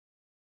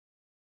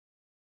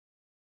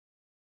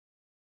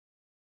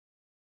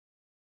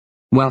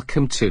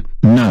Welcome to.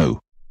 No.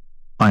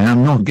 I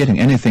am not getting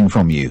anything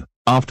from you.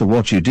 After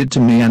what you did to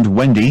me and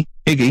Wendy,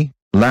 Iggy,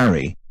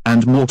 Larry,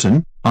 and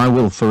Morton, I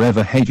will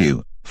forever hate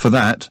you. For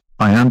that,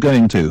 I am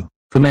going to.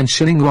 For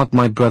mentioning what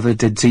my brother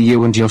did to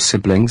you and your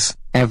siblings,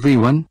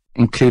 everyone,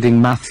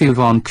 including Matthew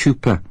Von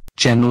Cooper,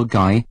 General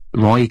Guy,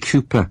 Roy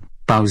Cooper,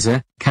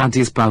 Bowser,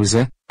 Caddy's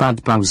Bowser,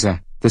 Bad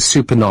Bowser, the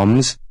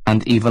Supernoms,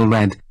 and Evil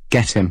Red,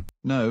 get him.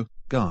 No,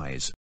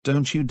 guys,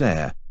 don't you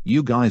dare.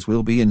 You guys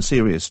will be in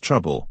serious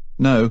trouble.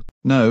 No,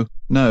 no,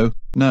 no,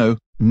 no,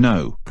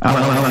 no. Oh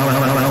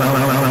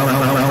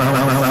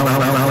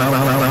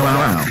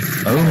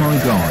my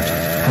god,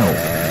 help.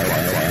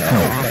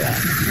 Help.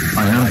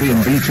 I am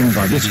being beaten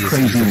by this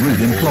crazy rude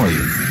employee.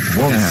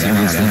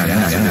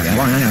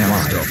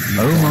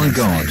 Oh my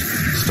god,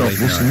 stop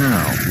this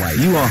now.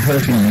 You are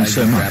hurting me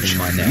so much.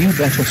 You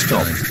better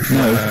stop.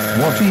 No,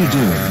 what are you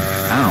doing?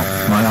 Ow,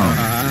 my arm.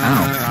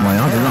 Ow, my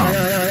other arm.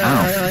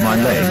 Ow, my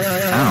leg.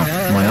 Ow,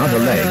 my other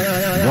leg.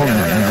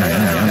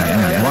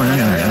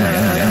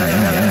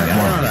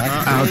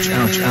 Ouch,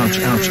 ouch, ouch,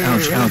 ouch,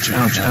 ouch, ouch,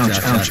 ouch,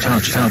 ouch,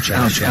 ouch, ouch,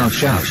 ouch,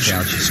 ouch, ouch,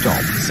 ouch.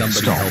 Stop,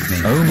 stop.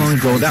 Oh my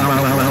god, ow, ow,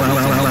 ow, ow,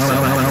 ow,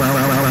 ow,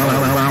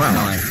 ow, ow,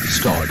 ow.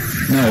 Stop.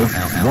 No.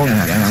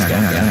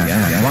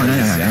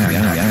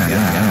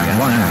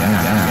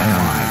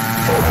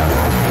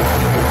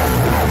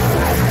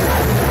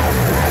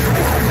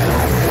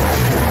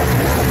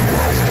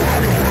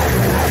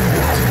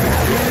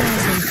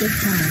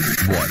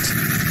 What?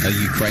 Are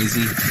you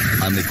crazy?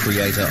 I'm the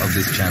creator of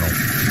this channel.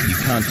 You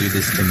can't do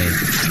this to me.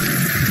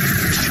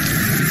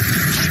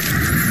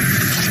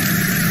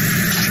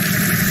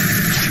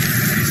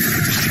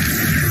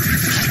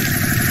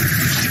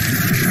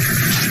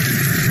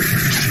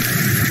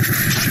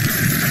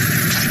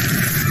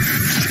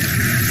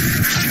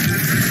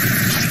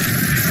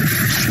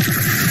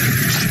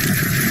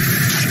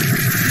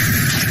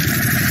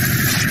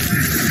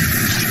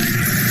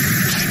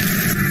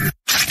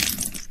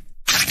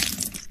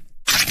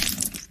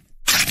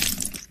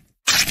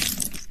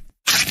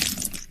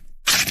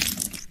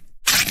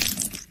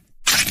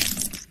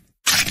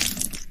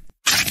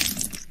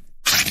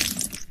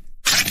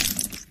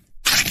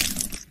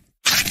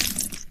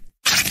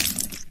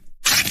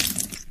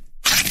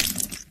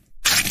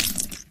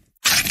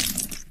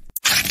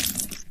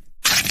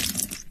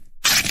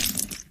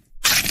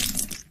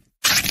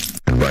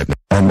 Right,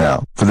 and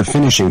now, for the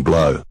finishing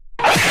blow.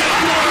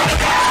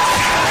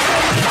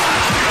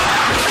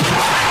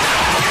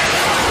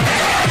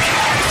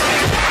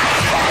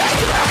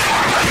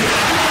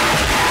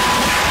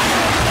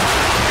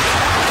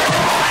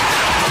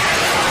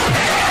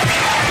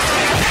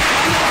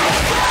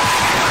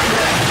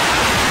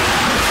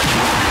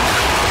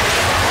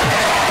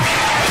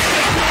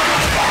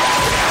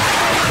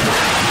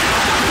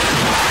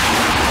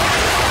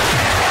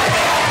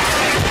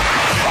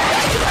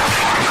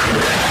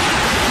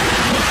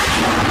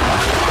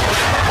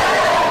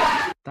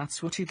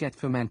 That's what you get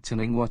for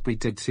mentioning what we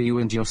did to you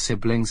and your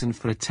siblings and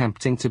for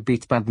attempting to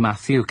beat Bad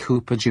Matthew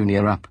Cooper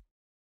Jr. up.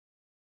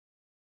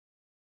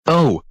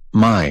 Oh,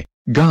 my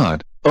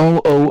god. Oh,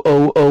 oh,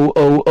 oh, oh,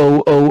 oh,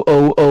 oh, oh,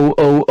 oh, oh,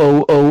 oh,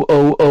 oh, oh,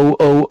 oh, oh,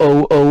 oh,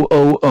 oh, oh,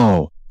 oh,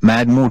 oh.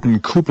 Mad Morton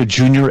Cooper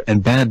Jr.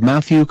 and Bad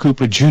Matthew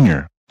Cooper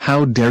Jr.,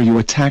 how dare you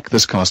attack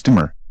this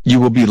customer? You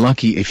will be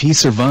lucky if he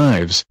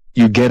survives.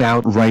 You get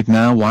out right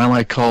now while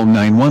I call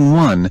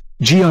 911.